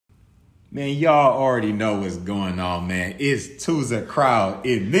Man, y'all already know what's going on, man. It's Tuesday Crowd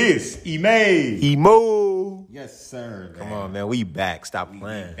in this Ime and Imoh. Yes, sir. Man. Come on, man. We back. Stop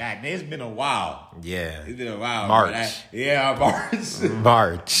playing. We back. Man, it's been a while. Yeah. It's been a while. March. March.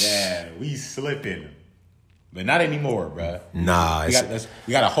 March. Yeah, we slipping. But not anymore, bro. Nah.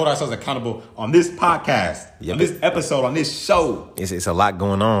 We got to hold ourselves accountable on this podcast, on this episode, on this show. It's a lot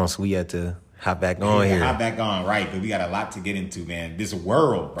going on, so we had to hop back on here. Hop back on, right. But we got a lot to get into, man. This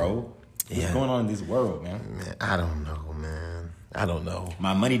world, bro. What's going on in this world, man? Man, I don't know, man. I don't know.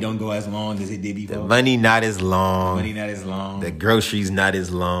 My money don't go as long as it did before. The money not as long. The money not as long. The groceries not as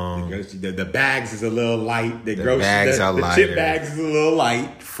long. The bags is a little light. The bags are lighter. The chip bags is a little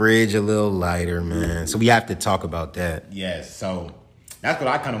light. Fridge a little lighter, man. So we have to talk about that. Yes. So that's what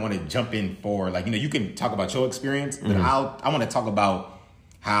I kind of want to jump in for. Like, you can talk about your experience, but I want to talk about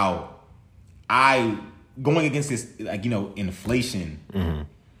how going against this, like, inflation.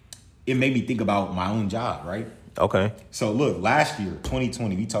 It made me think about my own job, right? Okay. So look, last year,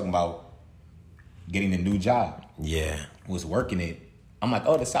 2020, we talking about getting a new job. Yeah. Was working it. I'm like,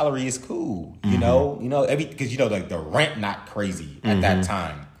 oh, the salary is cool. Because like the rent not crazy at that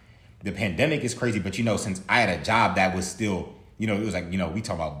time. The pandemic is crazy, but since I had a job that was still, it was like, we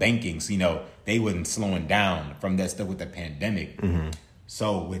talk about banking, so they wasn't slowing down from that stuff with the pandemic.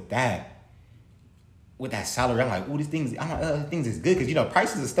 So with that salary, I'm like, oh, these things is good because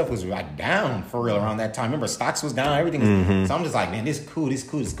prices and stuff was like down for real around that time. Remember, stocks was down, everything was. So I'm just like, man, this is cool.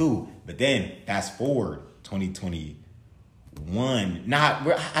 But then fast forward 2021,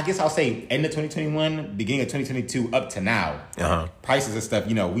 I guess I'll say end of 2021, beginning of 2022, up to now. Prices and stuff,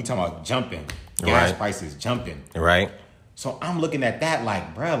 we talking about jumping, gas prices jumping, right? So I'm looking at that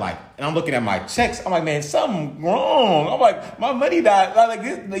like, bro, and I'm looking at my checks. I'm like, man, something wrong. I'm like, my money not like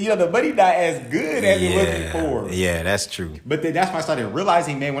this. The money not as good as it was before. Yeah, that's true. But then that's when I started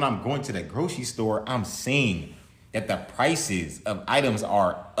realizing, man, when I'm going to the grocery store, I'm seeing that the prices of items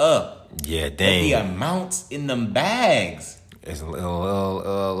are up. Yeah, dang. But the amounts in them bags, it's a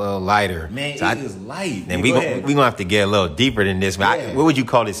little lighter. Man, so it is light. Then we're going to have to get a little deeper than this. Man. What would you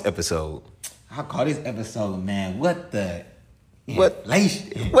call this episode? I'll call this episode, man, what the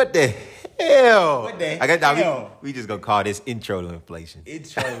inflation? What the hell? What the hell? We just going to call this intro to inflation.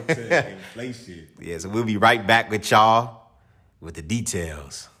 Intro to inflation. Yeah, so we'll be right back with y'all with the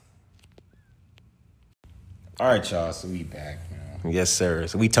details. All right, y'all, so we back, man. Yes, sir.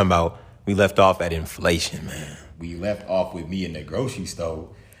 So we left off at inflation, man. We left off with me in the grocery store.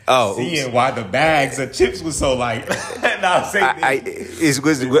 Oh, seeing why the bags of chips was so light.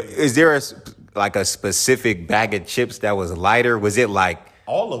 Is there a specific bag of chips that was lighter? Was it like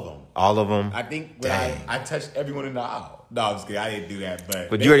all of them? All of them? I think when I touched everyone in the aisle. No, I'm just kidding. I didn't do that,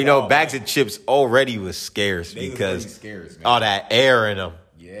 but you already know bags of chips already was scarce because all that air in them.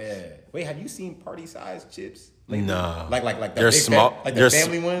 Yeah. Wait, have you seen party size chips? No. Like the they're small. Like the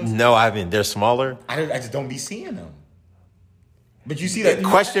family ones? No, I haven't. They're smaller. I just don't be seeing them. But you see that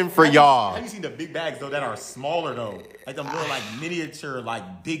question for y'all. Have you seen the big bags though that are smaller though? Like the little miniature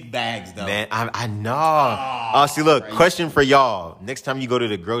big bags though. Man, I know. See, look, question for y'all. Next time you go to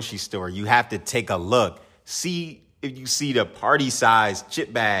the grocery store, you have to take a look. See if you see the party size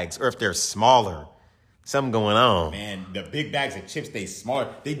chip bags or if they're smaller. Something going on. Man, the big bags of chips, they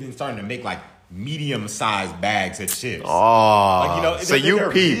smaller. They've been starting to make medium-sized bags of chips. Oh, so you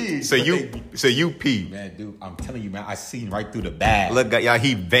peep. So you peep. Man, dude, I'm telling you, man, I seen right through the bag. Look, y'all,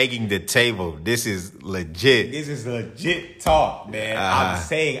 he begging the table. This is legit. This is legit talk, man. I'm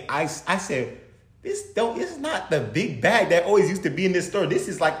saying, I said, this is not the big bag that always used to be in this store. This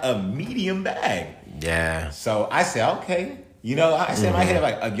is like a medium bag. Yeah. So I said, okay. I said in my head,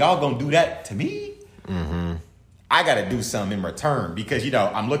 like, y'all gonna do that to me? I gotta do something in return because,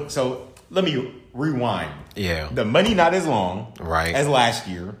 I'm looking, so let me rewind. Yeah. The money not as long as last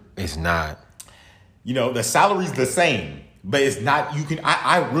year. It's not. The salary's the same, but it's not,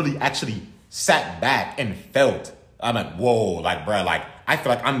 I really actually sat back and felt, I'm like, whoa, like, bro, like, I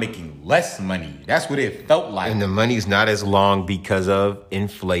feel like I'm making less money. That's what it felt like. And the money's not as long because of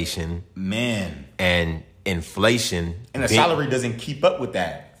inflation. Man. And inflation. And the salary doesn't keep up with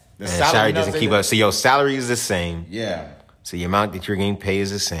that. The salary doesn't keep up. So your salary is the same. Yeah. So the amount that you're getting paid is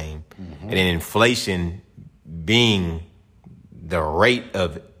the same. And then inflation being the rate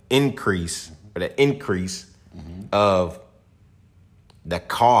of increase or the increase of the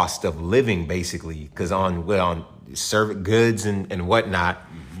cost of living, basically, because on goods and whatnot.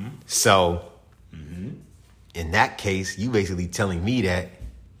 So in that case, you basically telling me that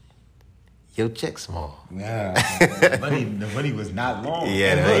your check small. Yeah, the money was not long.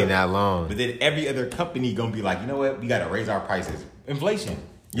 Yeah, the money not long. But then every other company gonna be like, you know what? We gotta raise our prices. Inflation.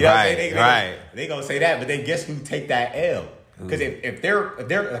 You know Right. They gonna say that, but then guess who take that L? Because if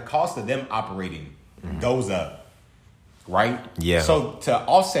the cost of them operating goes up, right? Yeah. So to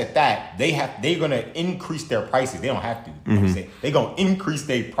offset that, they're gonna increase their prices. They don't have to. You know what I'm saying? They're gonna increase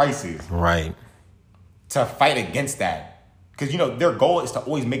their prices, Right. to fight against that. Because their goal is to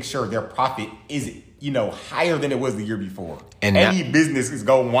always make sure their profit is higher than it was the year before. And any business is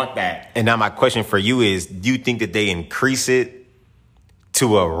gonna want that. And now my question for you is: do you think that they increase it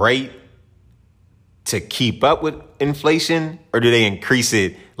to a rate to keep up with inflation, or do they increase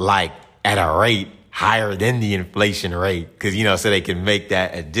it like at a rate higher than the inflation rate? Because so they can make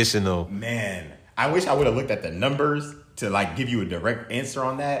that additional. Man, I wish I would have looked at the numbers to give you a direct answer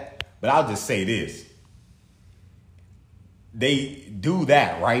on that. But I'll just say this: they do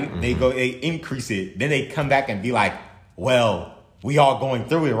that, right? They increase it, then they come back and be like, well, we all going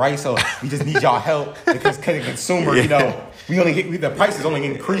through it, right? So we just need y'all help because the consumer, the prices only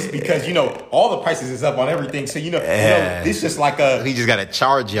increase because all the prices is up on everything. So this just like he just got to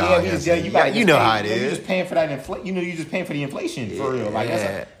charge y'all. You know how it is. You're just paying for that inflation. You're just paying for the inflation for real. Like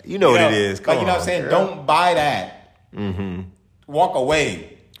that's what it is. Come on, what I'm saying? Girl. Don't buy that. Walk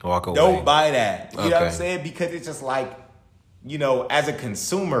away. Don't buy that. You know what I'm saying? Because it's just like, as a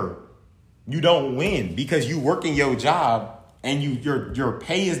consumer, you don't win because you work in your job. And your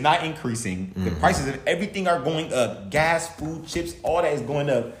pay is not increasing. The prices of everything are going up. Gas, food, chips, all that is going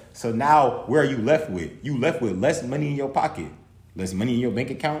up. So now where are you left with? You left with less money in your pocket. Less money in your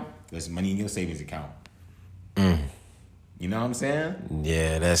bank account. Less money in your savings account. You know what I'm saying?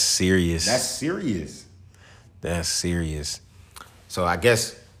 Yeah, that's serious. That's serious. So I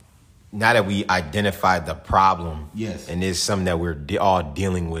guess now that we identified the problem. Yes. And it's something that we're all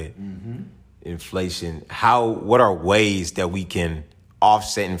dealing with. Inflation. What are ways that we can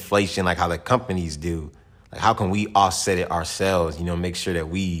offset inflation like how the companies do? Like how can we offset it ourselves? Make sure that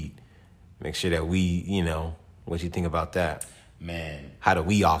we what you think about that? Man, how do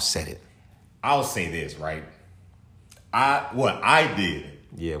we offset it? I'll say this, right? What I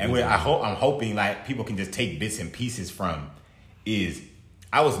did, and I'm hoping like people can just take bits and pieces from is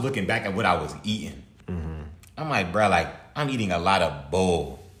I was looking back at what I was eating. I'm like, bro, like I'm eating a lot of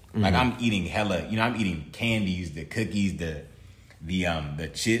bull. Like I'm eating hella, I'm eating candies, the cookies, the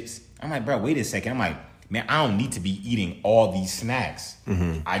chips. I'm like, bro, wait a second. I'm like, man, I don't need to be eating all these snacks.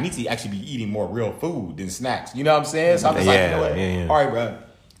 I need to actually be eating more real food than snacks. You know what I'm saying? So I'm just like, all right, bro,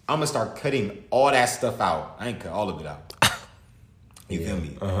 I'm gonna start cutting all that stuff out. I ain't cut all of it out. You feel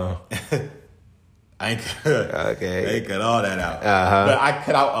me? I ain't cut all that out. But I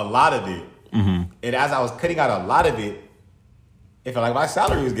cut out a lot of it. And as I was cutting out a lot of it, it felt like my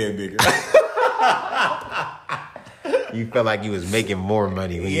salary was getting bigger. You felt like you was making more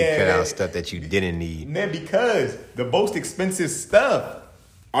money when you cut out stuff that you didn't need. Man, because the most expensive stuff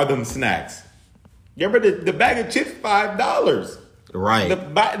are them snacks. You remember the bag of chips, $5. Right.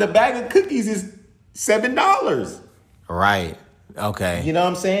 The bag of cookies is $7. Right. Okay. You know what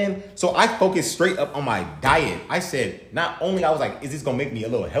I'm saying? So I focused straight up on my diet. I said, not only I was like, is this going to make me a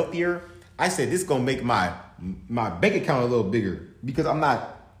little healthier? I said, this is going to make my bank account a little bigger because I'm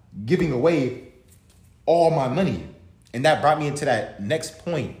not giving away all my money. And that brought me into that next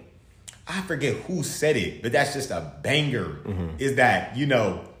point. I forget who said it, but that's just a banger. Is that,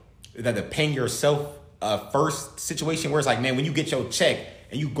 that the paying yourself first situation where it's like, man, when you get your check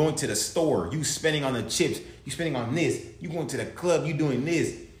and you going to the store, you spending on the chips, you spending on this, you going to the club, you doing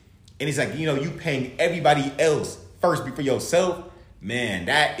this. And it's like, you paying everybody else first before yourself. Man,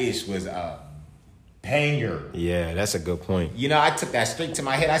 that ish was a banger. Yeah, that's a good point. I took that straight to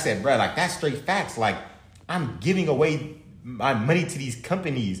my head. I said, bro, like that's straight facts. Like I'm giving away my money to these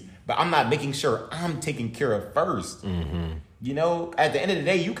companies, but I'm not making sure I'm taken care of first. At the end of the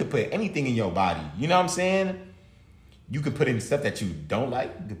day, you could put anything in your body. You know what I'm saying? You could put in stuff that you don't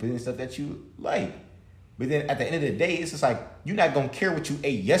like. You could put in stuff that you like. But then at the end of the day, it's just like, you're not going to care what you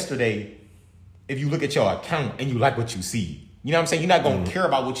ate yesterday if you look at your account and you like what you see. You know what I'm saying? You're not going to care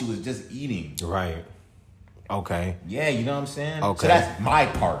about what you was just eating. Right. Okay. Yeah, you know what I'm saying? Okay. So that's my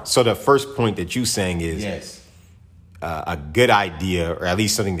part. So the first point that you saying is yes. A good idea, or at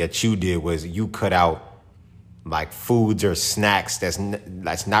least something that you did, was you cut out like foods or snacks that's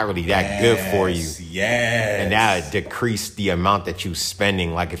not really that good for you. Yes. And that decrease the amount that you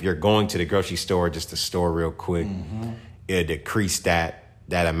spending. Like if you're going to the grocery store just to store real quick, it'll decrease that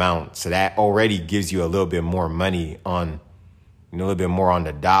amount. So that already gives you a little bit more money on, a little bit more on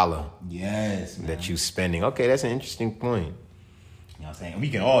the dollar. Yes, man. That you spending. Okay, that's an interesting point. You know what I'm saying? We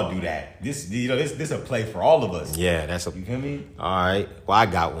can all do that. This a play for all of us. Yeah, that's a. You feel me? All right. Well, I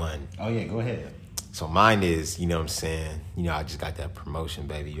got one. Oh yeah, go ahead. So mine is, you know what I'm saying? You know, I just got that promotion,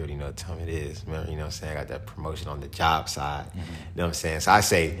 baby. You already know what time it is. Remember, you know what I'm saying? I got that promotion on the job side. You know what I'm saying? So I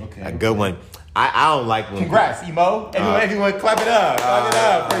say a good one. I don't like when... Congrats, Imo. Everyone clap it up. Clap it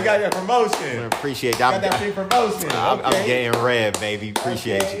up. You got your promotion. Appreciate that. You got that free promotion. I'm getting red, baby.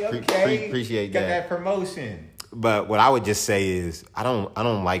 Appreciate you. Appreciate that. Got that promotion. But what I would just say is I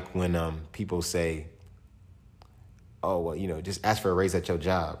don't like when people say, oh, well, you know, just ask for a raise at your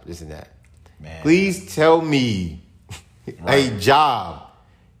job, this and that. Man. Please tell me a job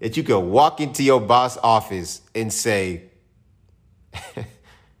that you could walk into your boss office and say,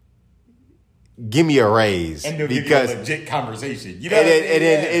 give me a raise. And they'll give you a legit conversation. You know and it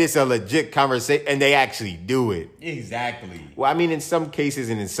is a legit conversation, and they actually do it. Exactly. Well, I mean, in some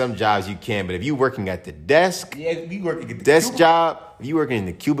cases and in some jobs you can, but if you're working at the desk, you working at the desk cubicle. job, if you working in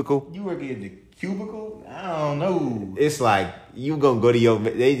the cubicle. You working in the cubicle? I don't know. It's like you gonna go to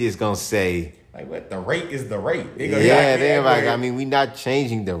they just gonna say, like, what? The rate is the rate. They're like, I mean, we not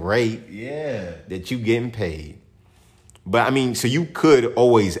changing the rate that you getting paid. But I mean, so you could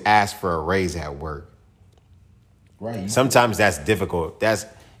always ask for a raise at work. Right. Sometimes that's difficult. That's,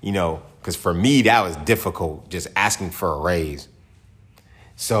 you know, because for me, that was difficult, just asking for a raise.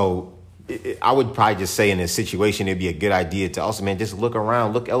 So I would probably just say in a situation, it'd be a good idea to also, man, just look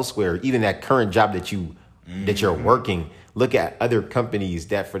around, look elsewhere. Even that current job that you're working, look at other companies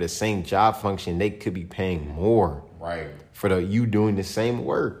that for the same job function, they could be paying more. Right. For you doing the same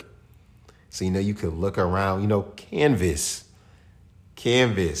work. So, you know, you could look around, you know, canvas,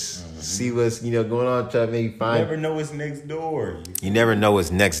 see what's, going on, try to maybe find. You never know what's next door. You never know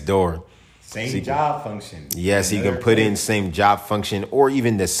what's next door. Same job function. Yeah, so you can put in same job function or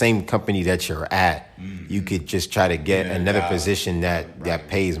even the same company that you're at. Mm-hmm. You could just try to get another position that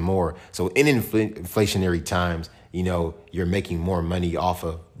pays more. So in inflationary times, you're making more money off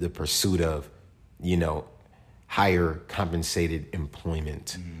of the pursuit of, higher compensated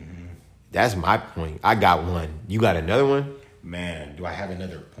employment. Mm-hmm. That's my point. I got one. You got another one? Man, do I have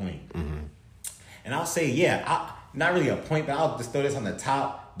another point? Mm-hmm. And I'll say, not really a point, but I'll just throw this on the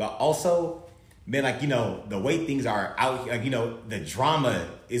top. But also, man, the way things are out here, the drama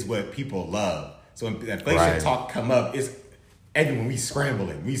is what people love. So when inflation talk come up, it's everyone, we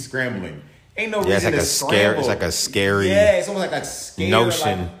scrambling. Ain't no reason to scramble. It's like a scary it's almost like a scary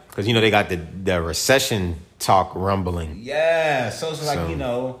notion. Because, they got the recession talk rumbling. Yeah, so it's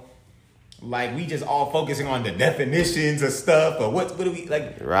like we just all focusing on the definitions of stuff or what do we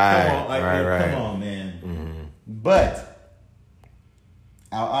like? Right, come on, come on, man. Mm-hmm. But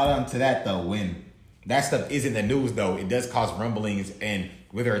I'll add on to that though. When that stuff is in the news, though, it does cause rumblings, and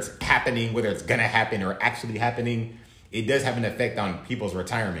whether it's happening, whether it's gonna happen or actually happening, it does have an effect on people's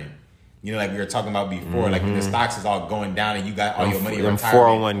retirement. Like we were talking about before, like when the stocks is all going down and you got all your money in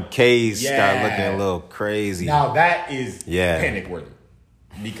retirement. 401ks start looking a little crazy. Now that is panic worthy.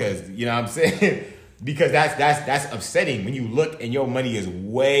 Because, you know what I'm saying? Because that's upsetting when you look and your money is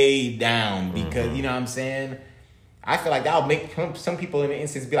way down. Because, you know what I'm saying? I feel like that'll make some people in the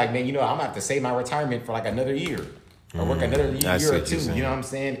instance be like, man, I'm going to have to save my retirement for like another year. Or work another year or two. You know what I'm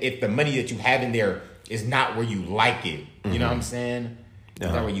saying? If the money that you have in there is not where you like it. You know what I'm saying?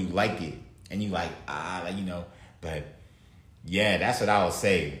 It's not where you like it. And you like, But, yeah, that's what I would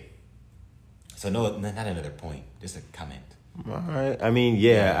say. So, no, not another point. Just a comment. All right. I mean,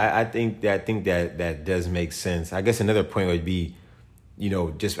 I think that does make sense. I guess another point would be,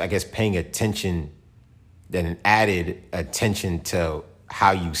 just I guess paying attention, then an added attention to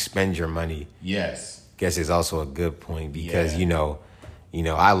how you spend your money. Yes. I guess is also a good point because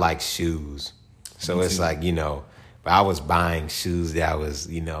I like shoes, so it's like but I was buying shoes that was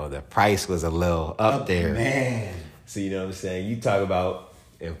the price was a little up there. Man. So you know what I'm saying. You talk about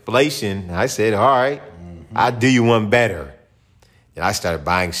inflation. I said, all right, I'll do you one better. And I started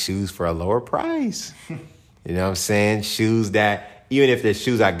buying shoes for a lower price. You know what I'm saying? Shoes that, even if the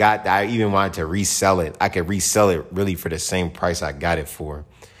shoes I got that I even wanted to resell it, I could resell it really for the same price I got it for.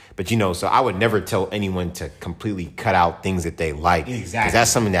 But, so I would never tell anyone to completely cut out things that they like. Exactly. Because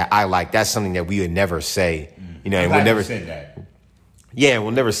that's something that I like. That's something that we would never say. And we'll never say that. Yeah,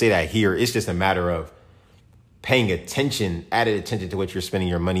 we'll never say that here. It's just a matter of paying attention, added attention to what you're spending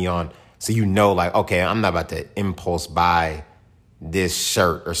your money on. So like, okay, I'm not about to impulse buy this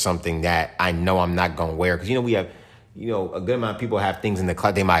shirt or something that I know I'm not going to wear. Because, we have, a good amount of people have things in the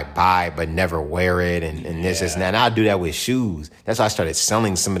closet they might buy but never wear it and this and that. And I'll do that with shoes. That's why I started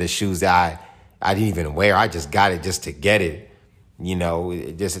selling some of the shoes that I didn't even wear. I just got it just to get it.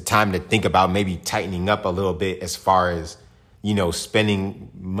 Just a time to think about maybe tightening up a little bit as far as,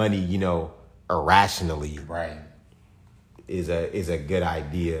 spending money, irrationally. Right. Is a good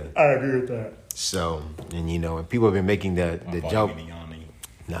idea. I agree with that. So, and and people have been making the joke.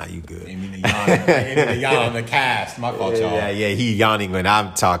 Nah, you good. Ime and Imoh on the cast. My fault, y'all. Yeah, he yawning when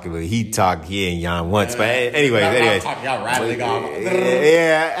I'm talking, but he ain't yawn once. But anyways. Y'all rattling off.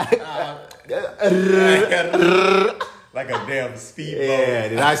 Yeah. Like a damn speedboat. Yeah,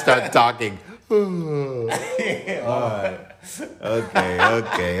 then I start talking.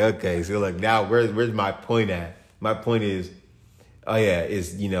 Okay. So look, now where's my point at? My point is,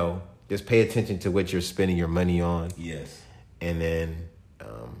 just pay attention to what you're spending your money on. Yes. And then,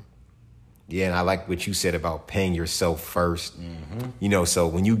 and I like what you said about paying yourself first. Mm-hmm. So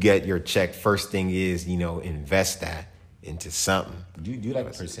when you get your check, first thing is, invest that into something. Do you like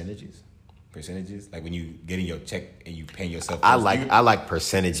percentages? Like when you getting your check and you paying yourself first? I like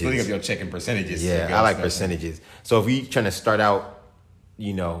percentages. Splitting up your check in percentages. Yeah, I like percentages. So if you're trying to start out,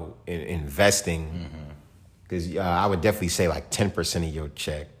 in investing, because I would definitely say like 10% of your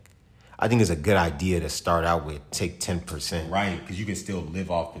check. I think it's a good idea to start out with, take 10%. Right, because you can still live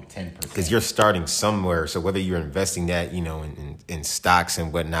off the 10%. Because you're starting somewhere. So whether you're investing that, in stocks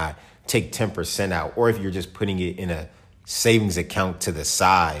and whatnot, take 10% out. Or if you're just putting it in a savings account to the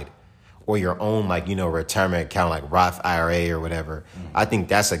side, or your own, retirement account, like Roth IRA or whatever. I think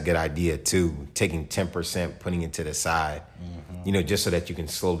that's a good idea too. Taking 10%, putting it to the side, just so that you can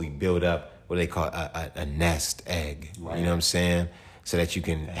slowly build up what they call a nest egg. Right. You know what I'm saying? So that you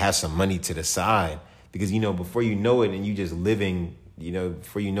can have some money to the side. Because, before you know it and you just living,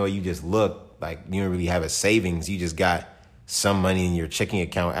 before you know it, you just look like you don't really have a savings. You just got some money in your checking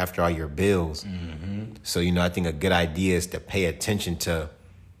account after all your bills. Mm-hmm. So, I think a good idea is to pay attention to,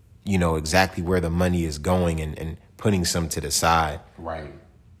 exactly where the money is going and putting some to the side. Right.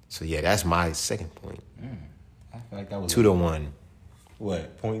 So, yeah, that's my second point. I feel like that was 2-1.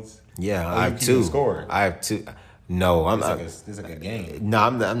 What, points? Yeah, I have 2. Score? I have 2. No, I'm not. It's like a game. No,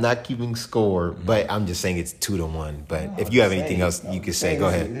 I'm not keeping score, but I'm just saying it's 2-1. But if you have anything else you could say, go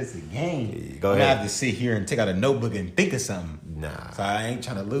ahead. This is a game. Go ahead. ahead. I have to sit here and take out a notebook and think of something. Nah. So I ain't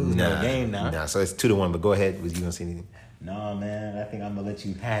trying to lose no game now. Nah, so it's 2-1, but go ahead. Was you going to say anything? No, man. I think I'm going to let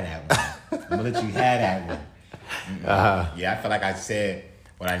you have that one. I'm going to let you have that one. Yeah, I feel like I said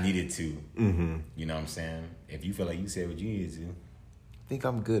what I needed to. Mm-hmm. You know what I'm saying? If you feel like you said what you needed to. I think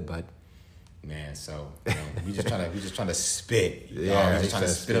I'm good, bud. Man, so we just trying to spit. Yeah, we just trying to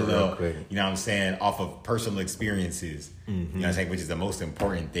spit a little, quick. you know what I'm saying, off of personal experiences. Mm-hmm. You know what I'm saying, which is the most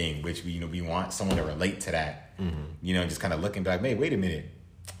important thing, which we want someone to relate to that. Mm-hmm. And just kind of looking back, hey, wait a minute.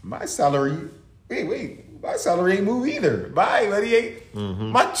 My salary ain't moved either. My money ain't,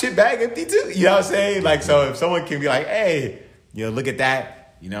 my chip bag empty too. You know what I'm saying? Like, so if someone can be like, hey, look at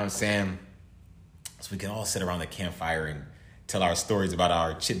that, you know what I'm saying? So we can all sit around the campfire and tell our stories about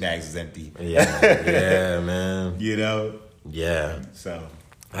our chip bags is empty. Yeah, man. Yeah. So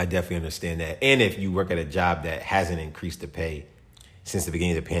I definitely understand that. And if you work at a job that hasn't increased the pay since the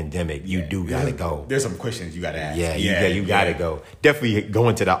beginning of the pandemic, you do gotta go. There's some questions you gotta ask. You gotta go. Definitely go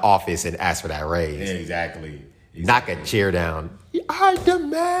into the office and ask for that raise. Yeah, exactly. Knock a chair down. I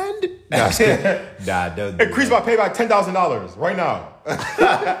demand. Don't increase my pay by $10,000 right now.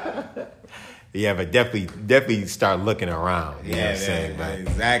 Yeah, but definitely start looking around. You know what I'm saying? But,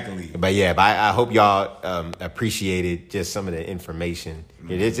 exactly. But I hope y'all appreciated just some of the information.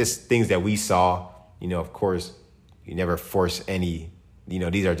 It's just things that we saw. Of course, you never force any.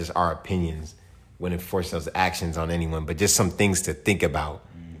 These are just our opinions. Wouldn't force those actions on anyone, but just some things to think about.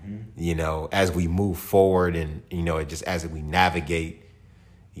 As we move forward and just as we navigate,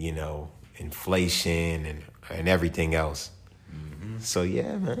 inflation and everything else. So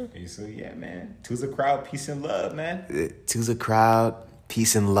yeah, man. Two's a crowd, peace and love, man. Two's a crowd,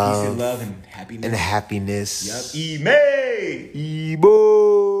 peace and love. Peace and love and happiness. And happiness. Yep. Ime.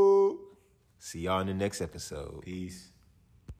 Imoh. See y'all in the next episode. Peace.